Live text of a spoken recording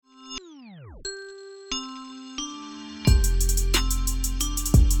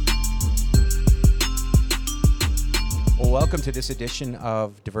welcome to this edition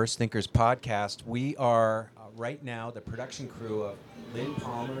of Diverse Thinkers Podcast. We are right now the production crew of Lynn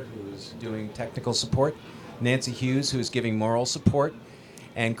Palmer, who's doing technical support, Nancy Hughes, who's giving moral support,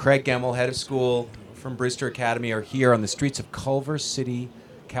 and Craig Gemmell, head of school from Brewster Academy, are here on the streets of Culver City,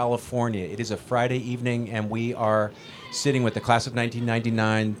 California. It is a Friday evening, and we are sitting with the class of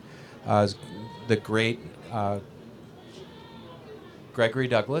 1999, the great Gregory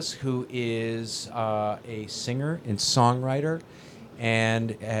Douglass, who is a singer and songwriter,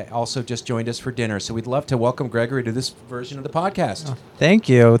 and also just joined us for dinner. So we'd love to welcome Gregory to this version of the podcast. Oh, thank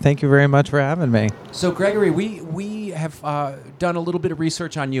you. Thank you very much for having me. So Gregory, we have done a little bit of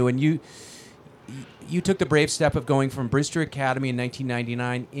research on you, and you took the brave step of going from Brewster Academy in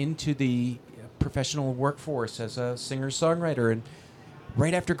 1999 into the professional workforce as a singer-songwriter, and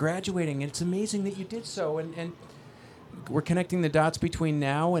right after graduating. And it's amazing that you did so, and we're connecting the dots between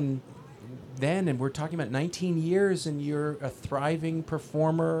now and then, and we're talking about 19 years, and you're a thriving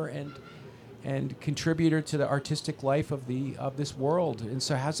performer and contributor to the artistic life of this world. And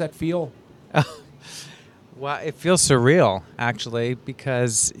so how's that feel? Well, it feels surreal, actually,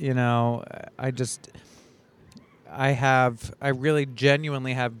 because, I really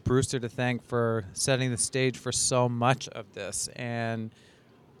genuinely have Brewster to thank for setting the stage for so much of this. And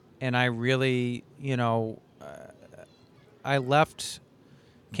I really, I left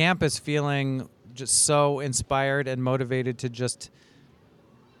campus feeling just so inspired and motivated to just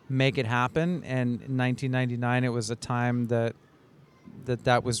make it happen. And in 1999, it was a time that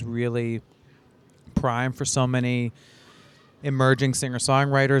was really prime for so many emerging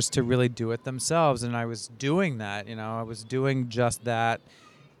singer-songwriters to really do it themselves. And I was doing that, I was doing just that,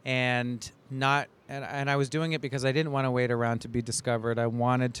 and I was doing it because I didn't want to wait around to be discovered. I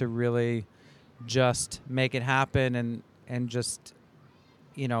wanted to really just make it happen and just,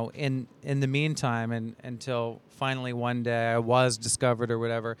 in the meantime, and until finally one day I was discovered or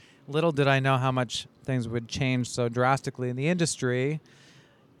whatever. Little did I know how much things would change so drastically in the industry,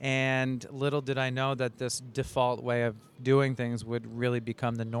 and little did I know that this default way of doing things would really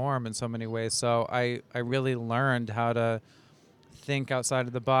become the norm in so many ways. So I really learned how to think outside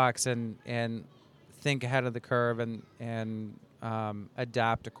of the box and think ahead of the curve and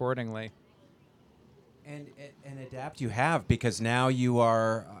adapt accordingly. And adapt you have, because now you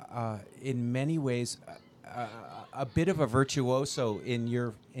are, in many ways, a bit of a virtuoso in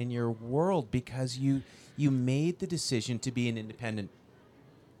your world, because you made the decision to be an independent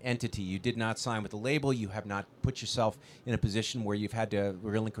entity. You did not sign with a label. You have not put yourself in a position where you've had to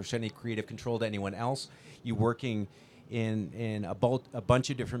relinquish any creative control to anyone else. You're working in a bunch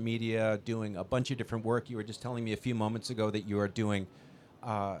of different media, doing a bunch of different work. You were just telling me a few moments ago that you are doing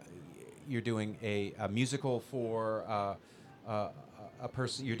a musical for a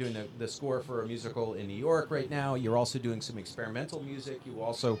person. You're doing the score for a musical in New York right now. You're also doing some experimental music. You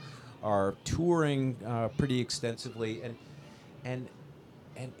also are touring pretty extensively, and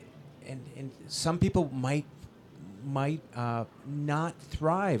some people might not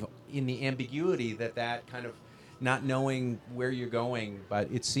thrive in the ambiguity that kind of not knowing where you're going.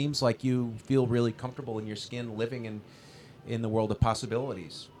 But it seems like you feel really comfortable in your skin, living in the world of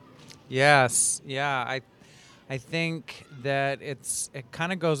possibilities. Yes, yeah. I think that it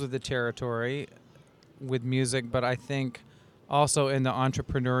kind of goes with the territory with music, but I think also in the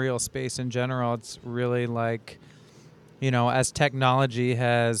entrepreneurial space in general, it's really like, as technology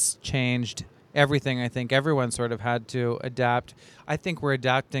has changed everything, I think everyone sort of had to adapt. I think we're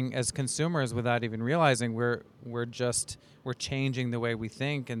adapting as consumers without even realizing we're changing the way we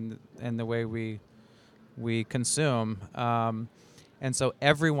think and the way we consume. And so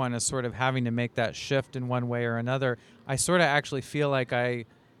everyone is sort of having to make that shift in one way or another. I sort of actually feel like I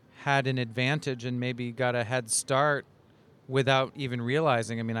had an advantage and maybe got a head start without even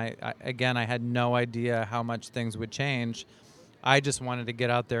realizing. I mean, I had no idea how much things would change. I just wanted to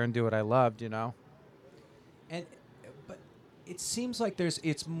get out there and do what I loved, But it seems like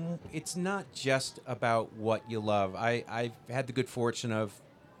it's not just about what you love. I've had the good fortune of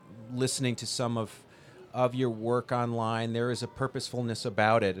listening to some of your work online. There is a purposefulness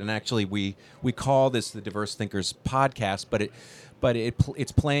about it, and actually we call this the Diverse Thinkers Podcast, but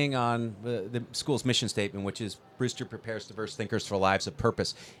it's playing on the school's mission statement, which is Brewster prepares diverse thinkers for lives of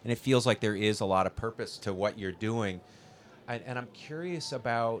purpose, and it feels like there is a lot of purpose to what you're doing, and I'm curious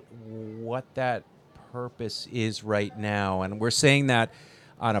about what that purpose is right now. And we're saying that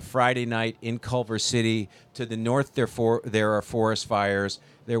on a Friday night in Culver City. To the north, there are forest fires.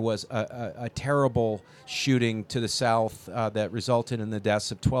 There was a terrible shooting to the south that resulted in the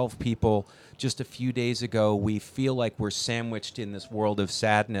deaths of 12 people just a few days ago. We feel like we're sandwiched in this world of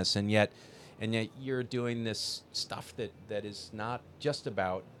sadness, and yet and yet you're doing this stuff that is not just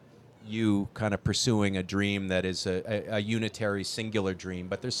about you kind of pursuing a dream that is a unitary, singular dream,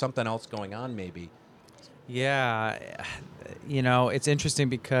 but there's something else going on maybe. Yeah, it's interesting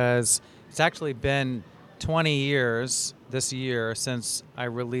because it's actually been 20 years this year since I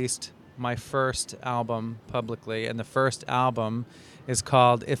released my first album publicly, and the first album is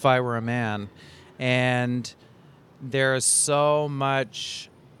called If I Were a Man. And there's so much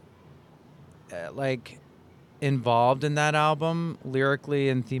involved in that album lyrically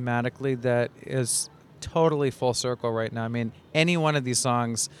and thematically that is totally full circle right now. I mean, any one of these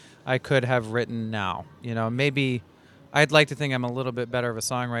songs I could have written now. Maybe I'd like to think I'm a little bit better of a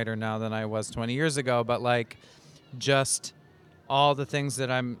songwriter now than I was 20 years ago, but just all the things that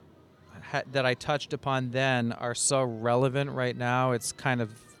that I touched upon then are so relevant right now. It's kind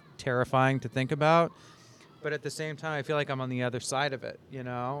of terrifying to think about. But at the same time, I feel like I'm on the other side of it,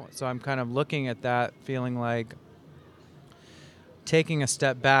 So I'm kind of looking at that, feeling like taking a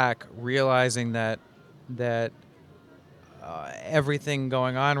step back, realizing that everything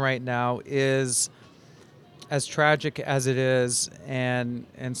going on right now is as tragic as it is, and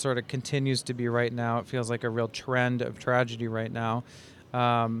sort of continues to be right now. It feels like a real trend of tragedy right now.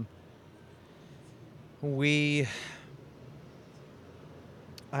 I'm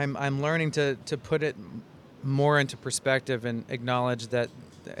learning to put it more into perspective and acknowledge that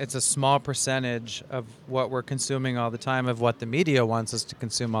it's a small percentage of what we're consuming all the time, of what the media wants us to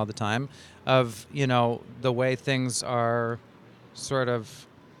consume all the time, of the way things are sort of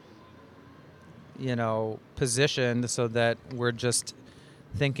positioned so that we're just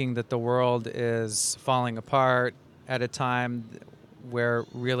thinking that the world is falling apart at a time where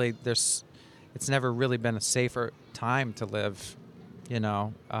really it's never really been a safer time to live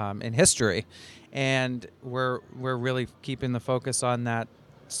in history. And we're really keeping the focus on that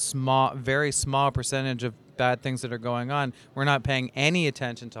very small percentage of bad things that are going on. We're not paying any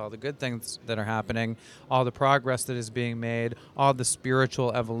attention to all the good things that are happening, all the progress that is being made, all the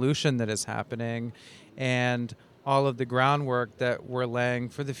spiritual evolution that is happening, and all of the groundwork that we're laying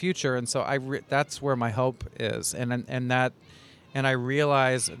for the future. And so that's where my hope is. And I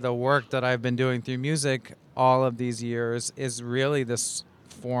realize the work that I've been doing through music all of these years is really this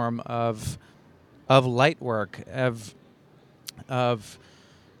form of light work, of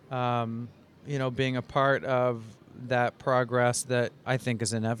being a part of that progress that I think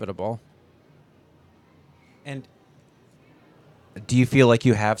is inevitable. And do you feel like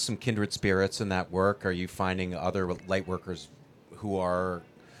you have some kindred spirits in that work? Are you finding other light workers who are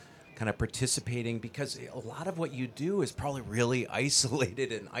kind of participating? Because a lot of what you do is probably really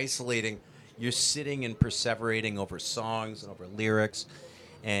isolated and isolating. You're sitting and perseverating over songs and over lyrics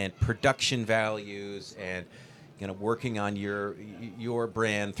and production values, and working on your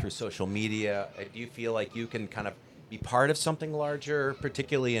brand through social media. Do you feel like you can kind of be part of something larger,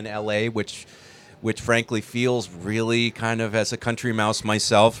 particularly in LA, which frankly feels really kind of, as a country mouse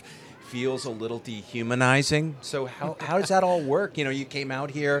myself, feels a little dehumanizing? So how does that all work? You came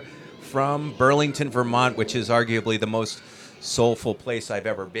out here from Burlington, Vermont, which is arguably the most soulful place I've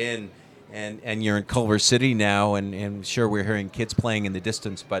ever been. And you're in Culver City now, and sure, we're hearing kids playing in the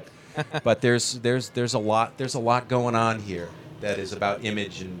distance, but there's a lot going on here that is about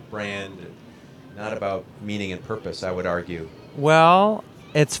image and brand, and not about meaning and purpose, I would argue. Well,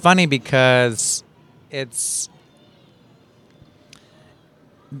 it's funny because there's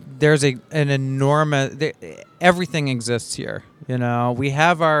an enormous everything exists here. We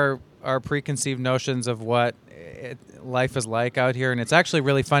have our preconceived notions of what life is like out here, and it's actually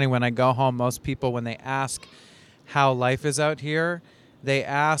really funny when I go home. Most people, when they ask how life is out here, they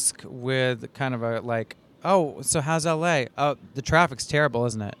ask with kind of a oh, so how's LA? Oh, the traffic's terrible,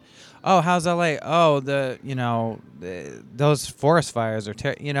 isn't it? Oh, how's LA? Oh, those forest fires are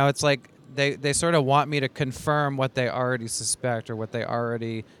it's like they sort of want me to confirm what they already suspect, or what they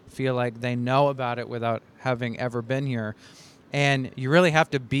already feel like they know about it without having ever been here. And you really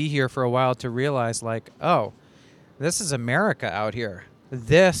have to be here for a while to realize, oh, this is America out here.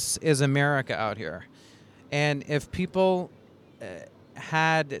 This is America out here. And if people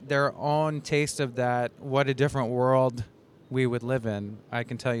had their own taste of that, what a different world we would live in. I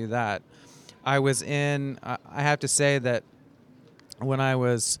can tell you that. I have to say that when I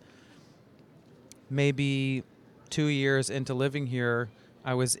was maybe 2 years into living here,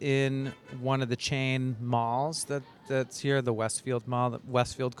 I was in one of the chain malls that's here, the Westfield Mall, the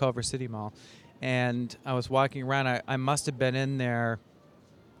Westfield Culver City Mall. And I was walking around. I must have been in there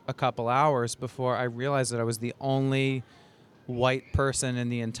a couple hours before I realized that I was the only white person in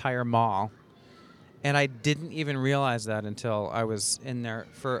the entire mall. And I didn't even realize that until I was in there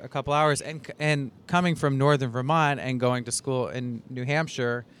for a couple hours. And coming from northern Vermont and going to school in New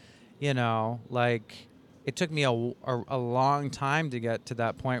Hampshire, like it took me a long time to get to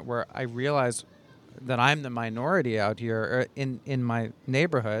that point where I realized that I'm the minority out here in my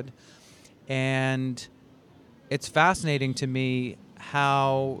neighborhood. And it's fascinating to me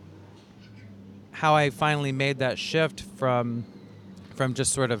how I finally made that shift from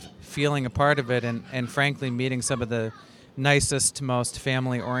just sort of feeling a part of it and frankly meeting some of the nicest, most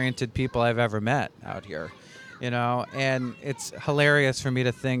family-oriented people I've ever met out here, and it's hilarious for me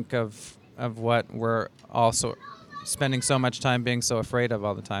to think of what we're also spending so much time being so afraid of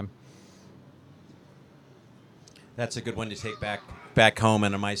all the time. That's a good one to take back home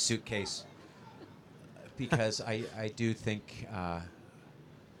into my suitcase, because I do think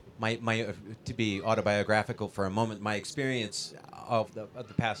my to be autobiographical for a moment, my experience of the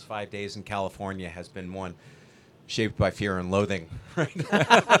past 5 days in California has been one shaped by fear and loathing. Right?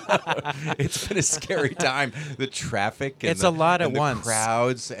 It's been a scary time. The traffic and it's a lot at once. The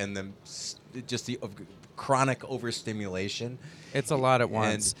crowds and just the chronic overstimulation. It's a lot at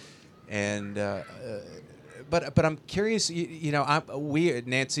once. But I'm curious. We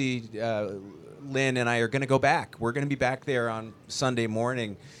Nancy, Lynn, and I are going to go back. We're going to be back there on Sunday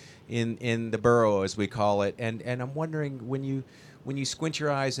morning, in the borough, as we call it. And I'm wondering, when you squint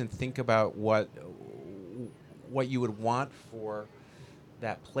your eyes and think about what you would want for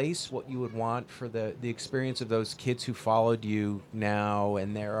that place, what you would want for the experience of those kids who followed you now,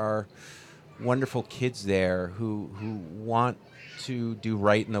 and there are wonderful kids there who want to do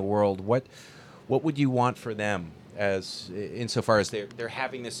right in the world. What would you want for them, as insofar as they're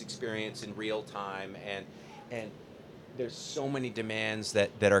having this experience in real time, and there's so many demands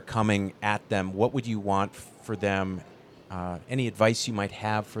that are coming at them? What would you want for them? Any advice you might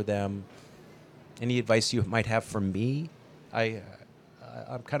have for them? Any advice you might have for me? I'm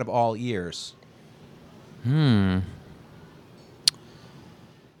kind of all ears.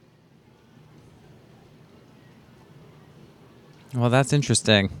 Well, that's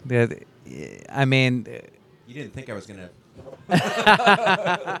interesting. I mean, you didn't think I was going to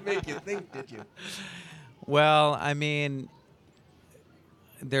make you think, did you? Well, I mean,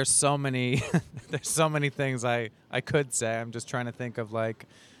 there's so many things I could say. I'm just trying to think of, like,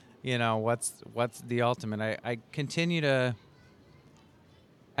 what's the ultimate. I continue to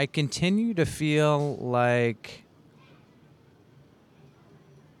feel like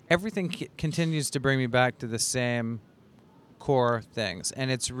everything continues to bring me back to the same core things,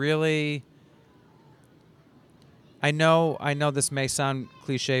 and it's really, I know this may sound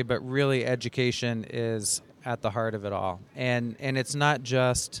cliche, but really education is at the heart of it all. And it's not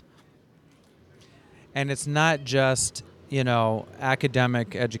just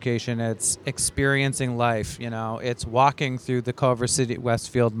academic education. It's experiencing life, It's walking through the Culver City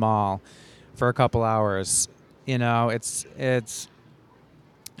Westfield Mall for a couple hours. It's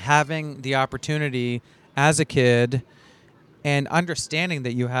having the opportunity as a kid, and understanding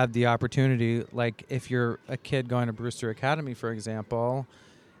that you have the opportunity, like if you're a kid going to Brewster Academy, for example,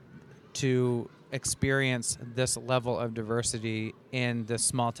 to experience this level of diversity in this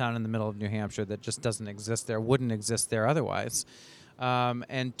small town in the middle of New Hampshire that just doesn't exist there, wouldn't exist there otherwise,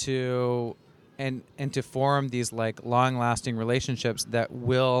 and to form these, like, long-lasting relationships that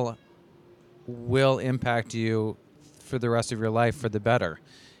will impact you for the rest of your life for the better,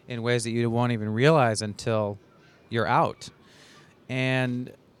 in ways that you won't even realize until you're out.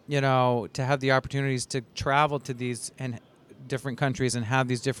 And, to have the opportunities to travel to these and different countries and have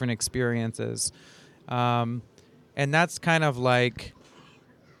these different experiences. And that's kind of like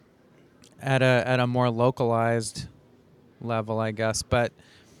at a more localized level, I guess. But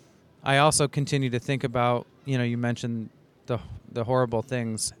I also continue to think about, you mentioned the horrible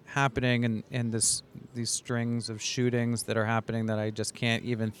things happening and these strings of shootings that are happening that I just can't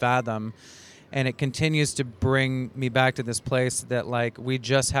even fathom. And it continues to bring me back to this place that, like, we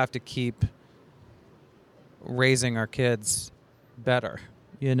just have to keep raising our kids better.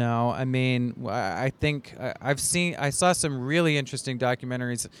 I mean, I think I saw some really interesting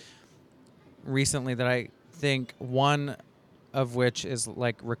documentaries recently that I think one of which is,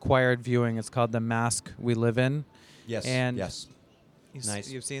 like, required viewing. It's called The Mask We Live In. Yes. And yes.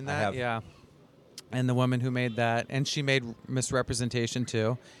 Nice. You've seen that? I have. Yeah. And the woman who made that, and she made Misrepresentation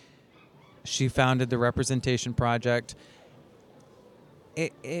too. She founded the Representation Project.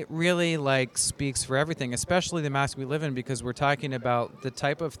 It really, like, speaks for everything, especially The Mask We Live In, because we're talking about the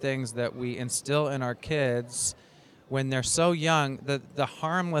type of things that we instill in our kids when they're so young, the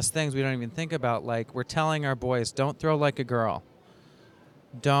harmless things we don't even think about. Like, we're telling our boys, don't throw like a girl.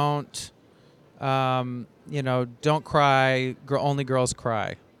 Don't Don't cry, only girls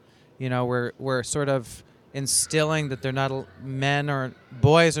cry. We're sort of instilling that they're not men or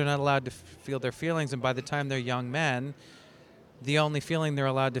boys are not allowed to feel their feelings, and by the time they're young men, the only feeling they're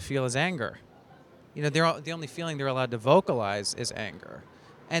allowed to feel is anger. The only feeling they're allowed to vocalize is anger,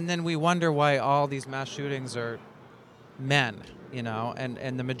 and then we wonder why all these mass shootings are men.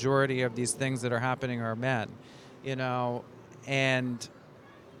 And the majority of these things that are happening are men. And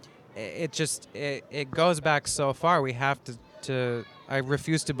it goes back so far. We have to I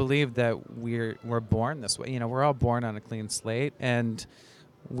refuse to believe that we're born this way. We're all born on a clean slate, and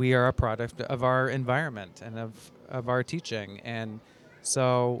we are a product of our environment and of our teaching. And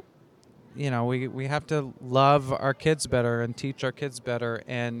so, we have to love our kids better and teach our kids better,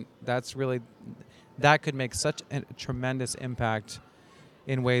 and that could make such a tremendous impact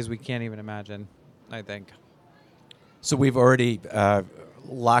in ways we can't even imagine, I think. So we've already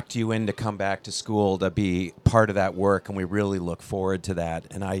locked you in to come back to school to be part of that work, and we really look forward to that.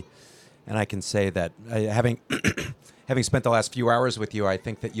 And I can say that having spent the last few hours with you, I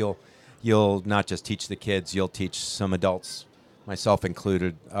think that you'll not just teach the kids, you'll teach some adults, myself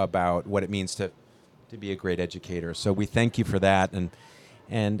included, about what it means to be a great educator. So we thank you for that.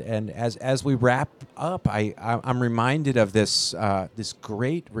 And as we wrap up, I'm reminded of this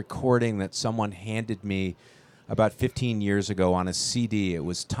great recording that someone handed me about 15 years ago on a CD. It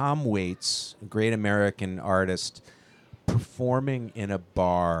was Tom Waits, a great American artist, performing in a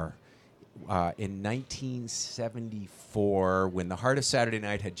bar in 1974 when The Heart of Saturday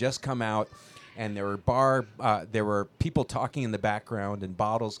Night had just come out, and there were people talking in the background and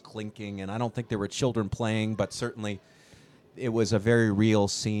bottles clinking, and I don't think there were children playing, but certainly it was a very real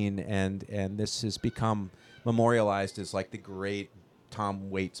scene, and this has become memorialized as like the great Tom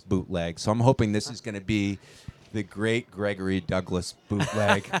Waits bootleg. So I'm hoping this is going to be the great Gregory Douglass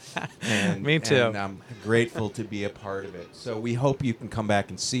bootleg. Me too. And I'm grateful to be a part of it. So we hope you can come back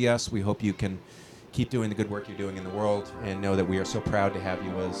and see us. We hope you can keep doing the good work you're doing in the world, and know that we are so proud to have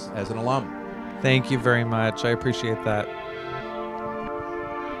you as an alum. Thank you very much. I appreciate that.